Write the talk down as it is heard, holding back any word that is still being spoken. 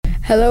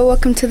Hello,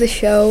 welcome to the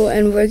show,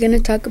 and we're going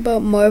to talk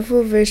about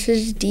Marvel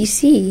versus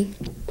DC.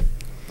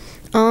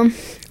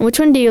 Which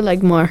one do you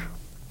like more?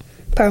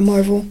 Probably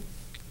Marvel.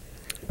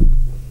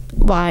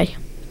 Why?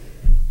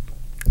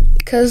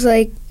 Because,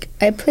 I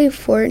play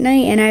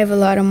Fortnite, and I have a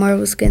lot of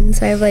Marvel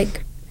skins. I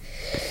have,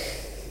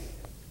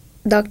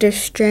 Doctor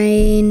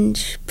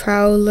Strange,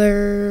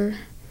 Prowler,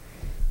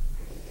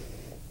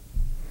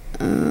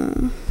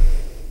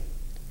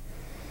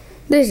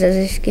 there's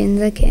other skins.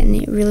 I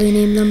can't really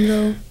name them,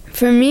 though.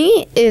 For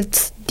me,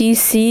 it's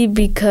DC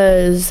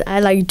because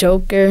I like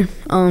Joker.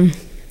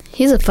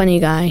 He's a funny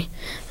guy.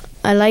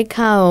 I like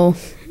how...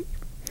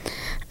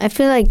 I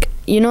feel like,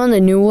 in the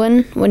new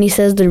one, when he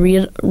says the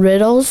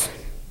riddles,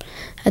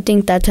 I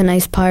think that's a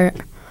nice part.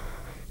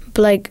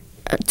 But,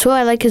 too,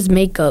 I like his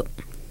makeup.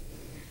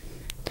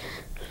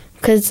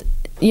 Because,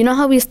 you know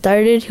how he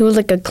started? He was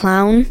like a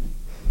clown.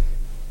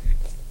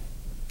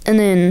 And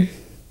then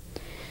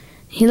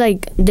he,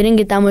 didn't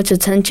get that much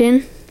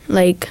attention,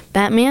 like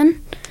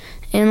Batman.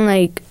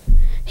 And,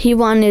 he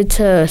wanted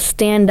to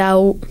stand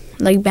out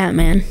like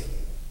Batman.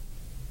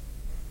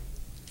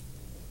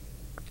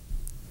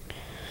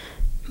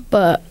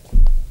 But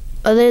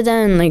other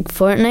than,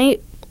 Fortnite,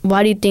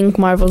 why do you think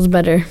Marvel's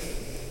better?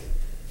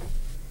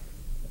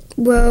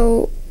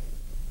 Well,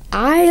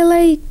 I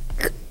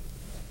like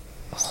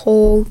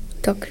Hulk,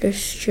 Doctor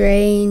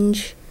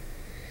Strange.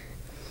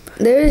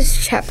 There's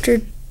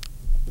Chapter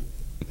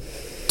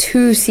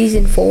 2,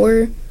 Season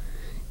 4.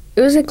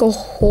 It was a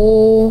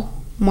whole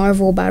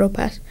Marvel Battle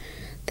Pass.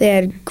 They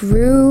had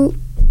Groot,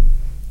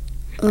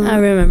 I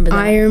remember that.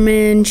 Iron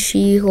Man,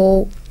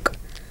 She-Hulk,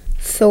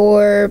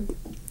 Thor.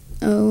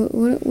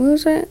 What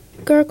was that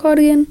girl called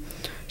again?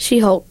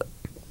 She-Hulk.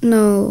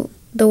 No,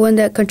 the one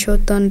that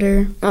controlled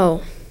thunder.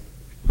 Oh,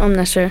 I'm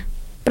not sure.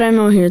 But I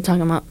know who you're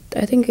talking about.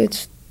 I think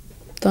it's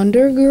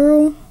Thunder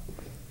Girl.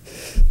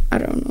 I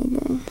don't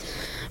know,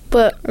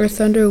 bro. Or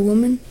Thunder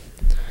Woman.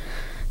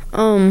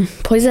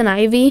 Poison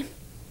Ivy.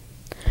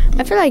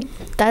 I feel like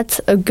that's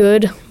a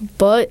good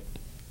but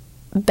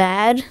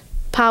bad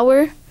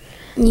power.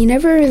 You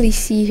never really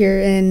see her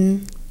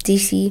in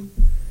DC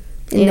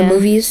in the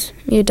movies.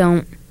 You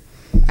don't.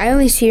 I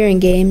only see her in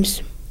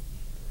games.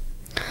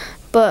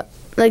 But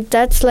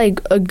that's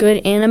a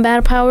good and a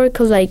bad power,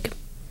 because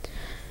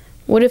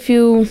what if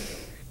you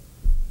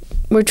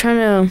were trying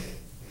to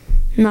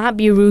not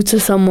be rude to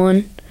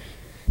someone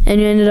and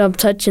you ended up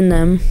touching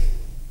them?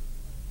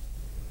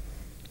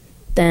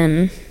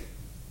 Then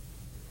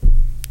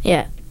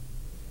yeah.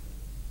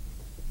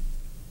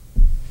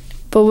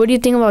 But what do you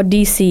think about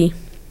DC?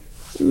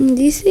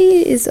 DC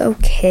is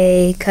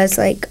okay, because,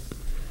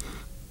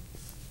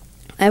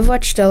 I've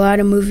watched a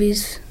lot of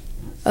movies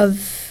for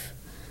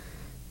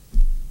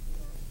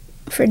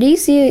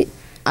DC,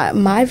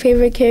 my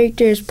favorite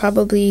character is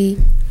probably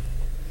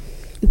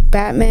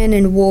Batman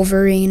and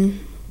Wolverine.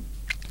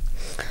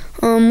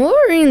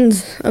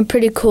 Wolverine's a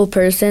pretty cool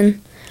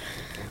person.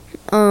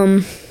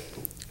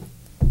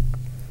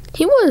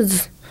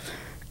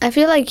 I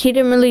feel like he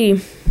didn't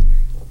really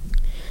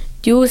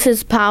use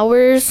his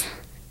powers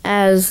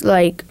as,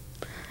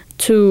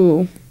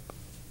 to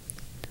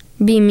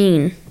be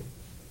mean.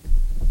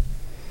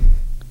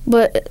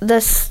 But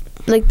that's,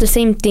 the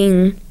same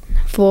thing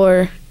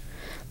for,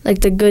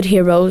 the good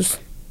heroes.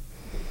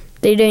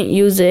 They didn't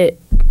use it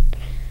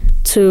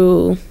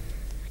to,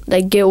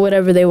 get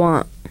whatever they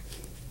want.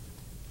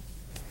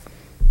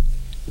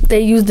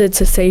 They used it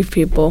to save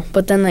people.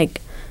 But then,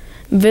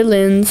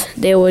 villains,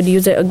 they would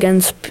use it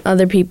against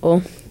other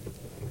people.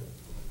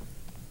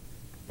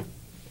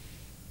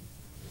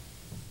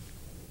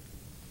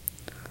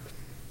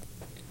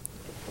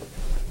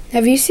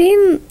 Have you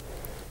seen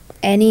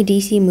any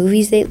DC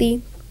movies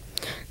lately?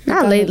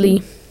 Not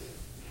lately.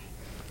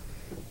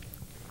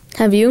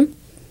 Have you?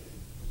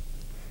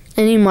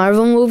 Any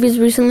Marvel movies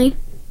recently?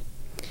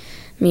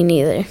 Me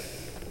neither.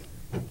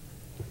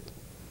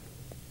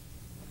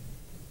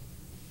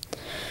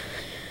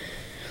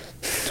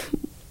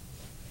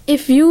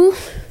 If you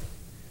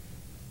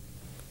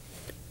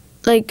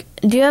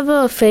do you have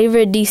a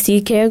favorite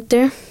DC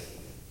character?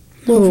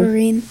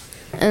 Wolverine.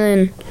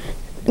 And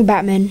then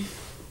Batman.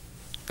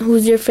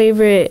 Who's your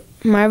favorite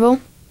Marvel?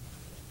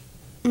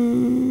 I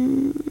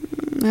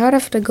would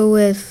have to go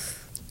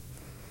with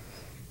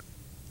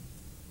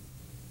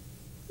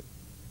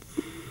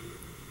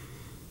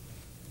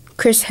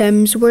Chris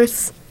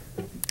Hemsworth.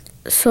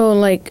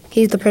 So,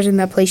 he's the person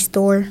that plays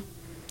Thor.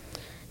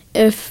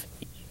 If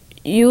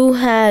you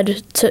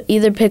had to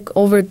either pick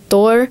over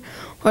Thor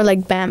or,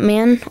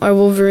 Batman or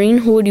Wolverine,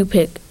 who would you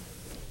pick?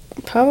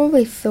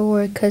 Probably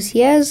Thor, because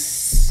he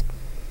has,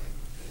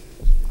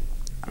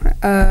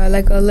 a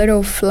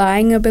little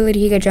flying ability.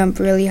 He could jump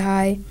really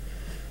high.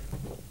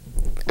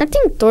 I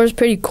think Thor's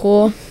pretty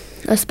cool,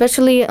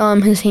 especially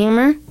his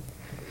hammer.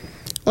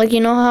 You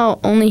know how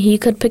only he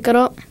could pick it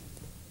up?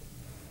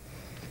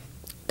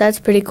 That's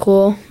pretty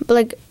cool.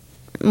 But,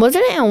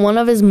 wasn't it in one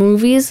of his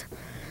movies?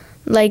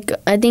 I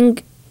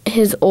think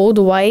his old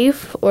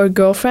wife or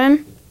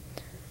girlfriend,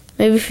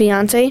 maybe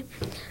fiance,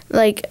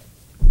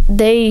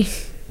 they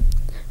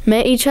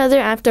met each other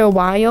after a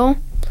while,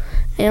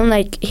 and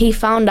like he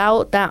found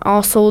out that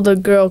also the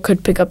girl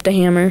could pick up the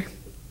hammer.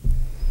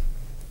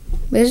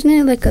 Isn't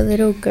it like a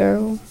little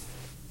girl?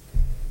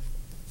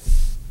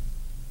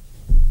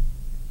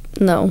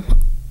 No.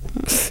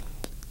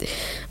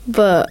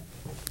 But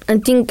I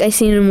think I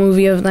seen a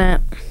movie of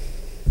that.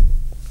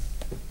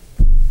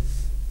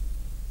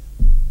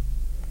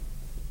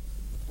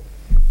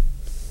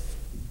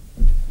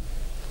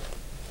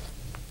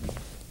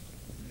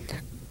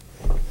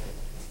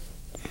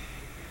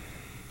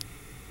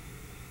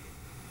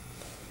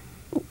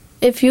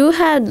 If you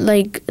had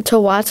like to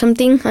watch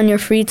something on your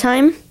free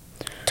time,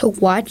 To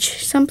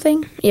watch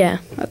something? yeah,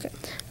 Okay.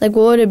 like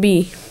what would it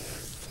be?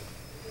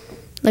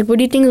 Like what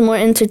do you think is more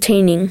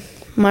entertaining,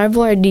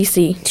 Marvel or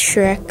DC?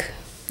 Shrek.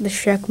 The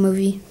Shrek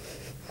movie.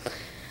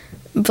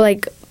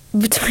 Like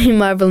between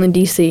Marvel and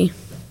DC.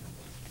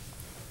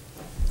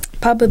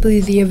 Probably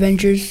the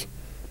Avengers.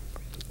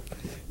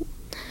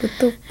 What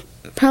the?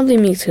 Probably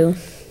me too.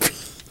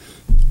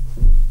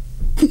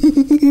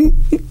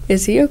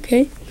 Is he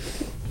okay?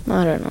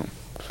 I don't know.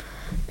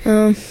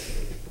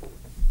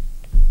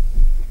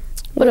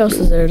 What else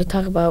is there to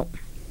talk about?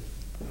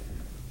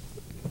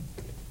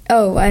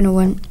 Oh, I know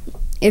one.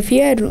 If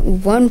you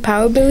had one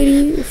power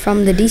ability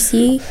from the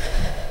DC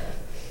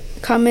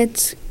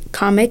comics,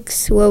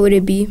 what would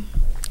it be?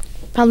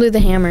 Probably the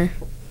hammer.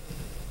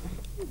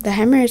 The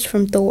hammer is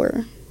from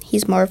Thor.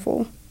 He's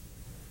Marvel.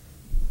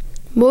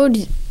 What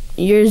would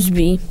yours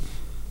be?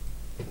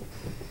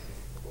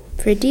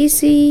 For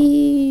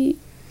DC,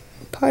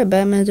 probably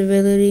Batman's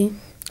ability.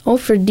 Oh,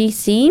 for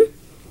DC?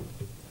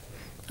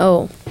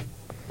 Oh.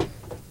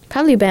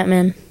 Probably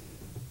Batman.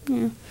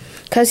 Yeah.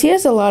 Because he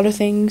has a lot of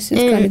things.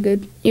 It's kind of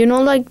good. You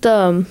know, like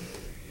the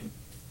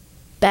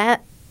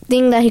bat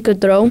thing that he could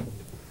throw?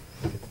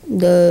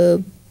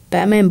 The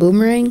Batman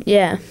boomerang.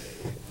 Yeah.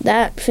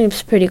 That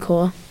seems pretty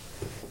cool.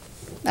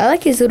 I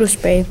like his little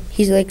spray.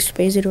 He's like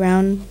sprays it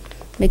around,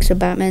 makes a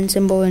Batman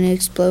symbol, and it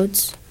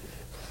explodes.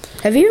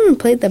 Have you ever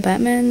played the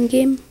Batman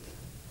game?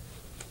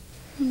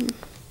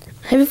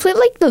 Have you played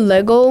like the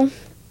Lego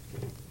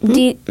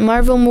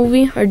Marvel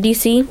movie or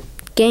DC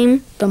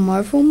game? The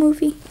Marvel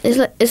movie?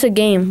 It's a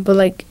game, but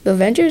like The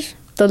Avengers?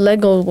 the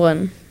Lego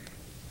one.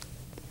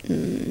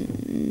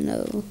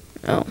 No.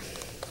 Oh.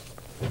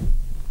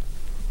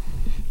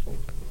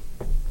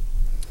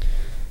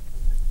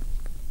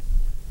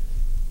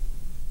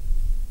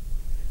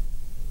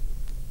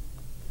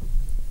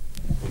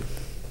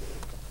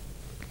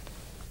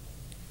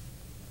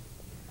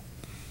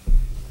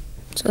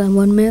 So then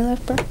 1 minute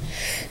left, bro.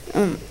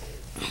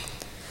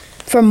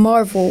 For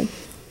Marvel,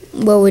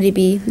 what would it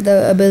be?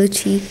 The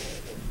ability?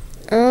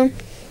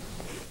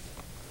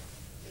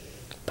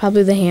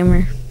 Probably the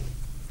hammer.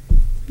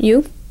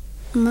 You?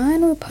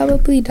 Mine would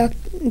probably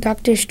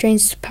Doctor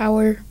Strange's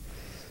power.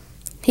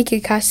 He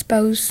could cast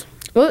spells.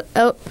 What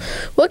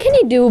can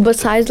he do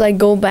besides like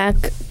go back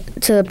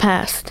to the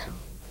past?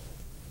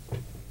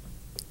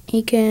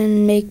 He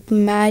can make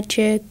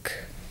magic,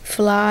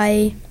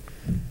 fly,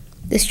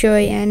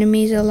 destroy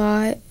enemies a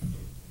lot.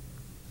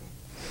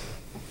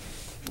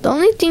 The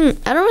only thing,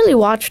 I don't really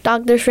watch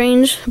Doctor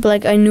Strange, but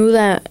like I knew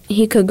that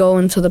he could go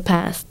into the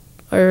past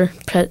or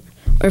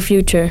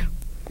future.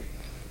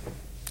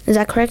 Is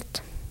that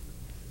correct?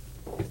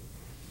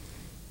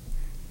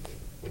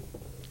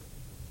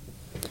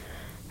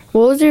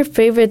 What was your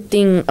favorite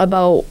thing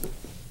about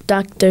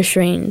Doctor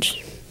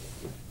Strange?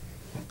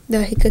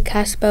 That he could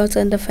cast spells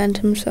and defend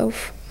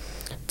himself.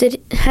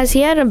 Has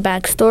he had a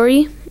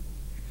backstory?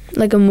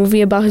 Like a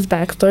movie about his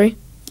backstory?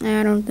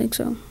 I don't think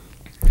so.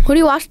 Who do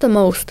you watch the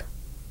most?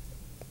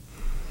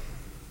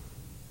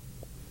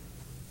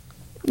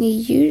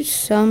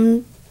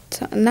 I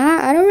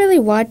don't really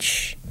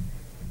watch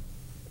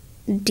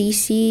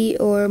DC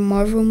or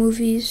Marvel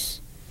movies.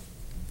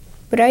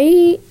 But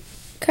I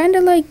kind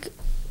of like,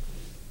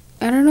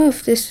 I don't know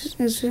if this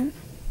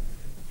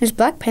is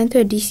Black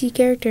Panther a DC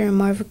character or a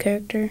Marvel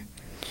character?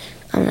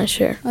 I'm not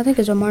sure. I think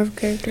it's a Marvel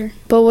character.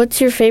 But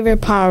what's your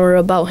favorite power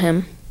about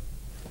him?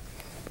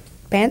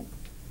 Panther?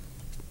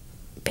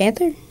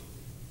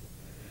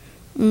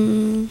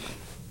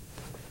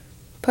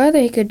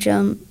 Probably he could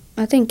jump.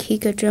 I think he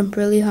could jump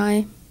really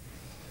high.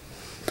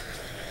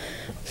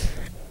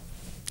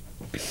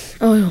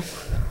 Oh.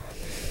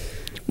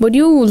 Would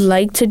you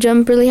like to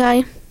jump really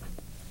high?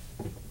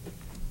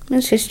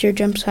 My sister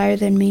jumps higher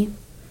than me.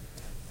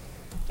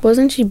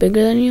 Wasn't she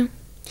bigger than you?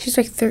 She's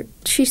like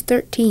she's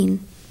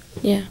 13.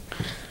 Yeah.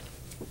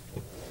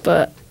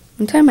 But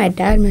one time my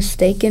dad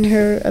mistaken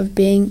her of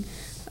being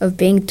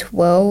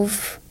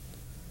 12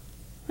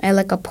 at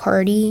like a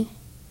party.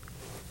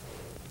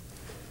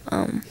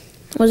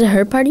 Was it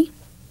her party?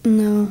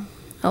 No.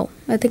 Oh.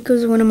 I think it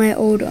was one of my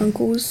old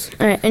uncles.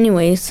 Alright,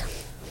 anyways.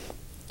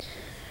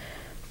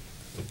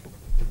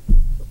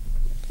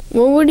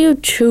 What would you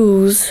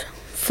choose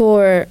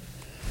for,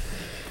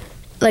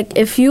 like,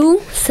 if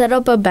you set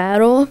up a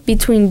battle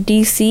between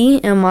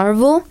DC and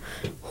Marvel,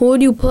 who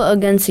would you put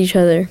against each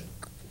other?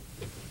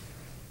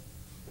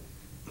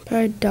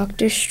 Probably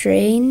Doctor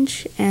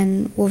Strange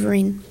and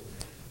Wolverine.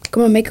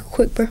 Come on, make it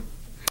quick, bro.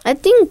 I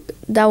think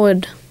that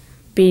would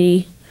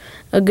be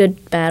a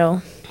good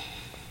battle.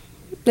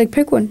 Like,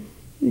 pick one.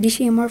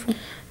 DC and Marvel.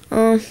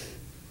 I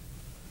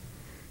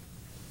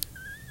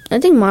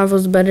think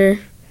Marvel's better.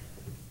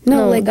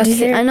 No, like a DC,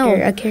 character. I know.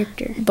 A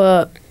character.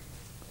 But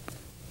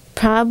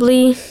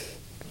probably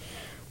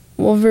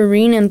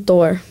Wolverine and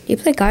Thor. You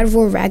play God of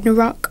War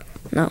Ragnarok?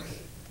 No.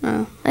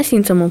 Oh. I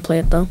seen someone play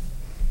it though.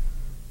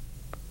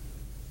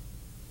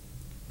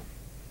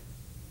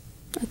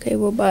 Okay,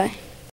 well, bye.